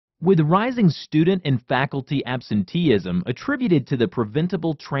With rising student and faculty absenteeism attributed to the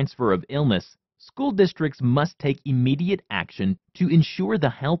preventable transfer of illness, school districts must take immediate action to ensure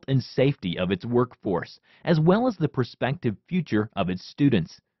the health and safety of its workforce, as well as the prospective future of its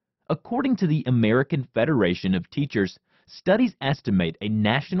students. According to the American Federation of Teachers, studies estimate a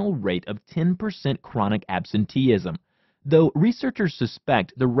national rate of 10% chronic absenteeism, though researchers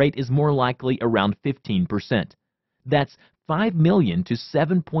suspect the rate is more likely around 15%. That's 5 million to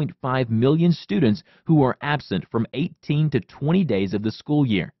 7.5 million students who are absent from 18 to 20 days of the school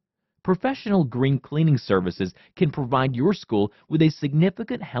year. Professional green cleaning services can provide your school with a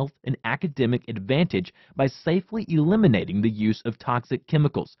significant health and academic advantage by safely eliminating the use of toxic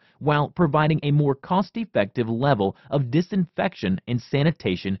chemicals while providing a more cost-effective level of disinfection and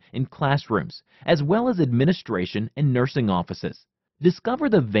sanitation in classrooms, as well as administration and nursing offices. Discover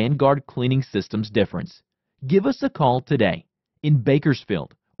the Vanguard cleaning system's difference. Give us a call today in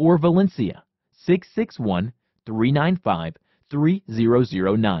Bakersfield or Valencia,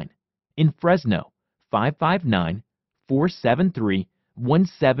 661-395-3009. In Fresno,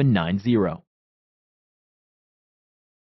 559-473-1790.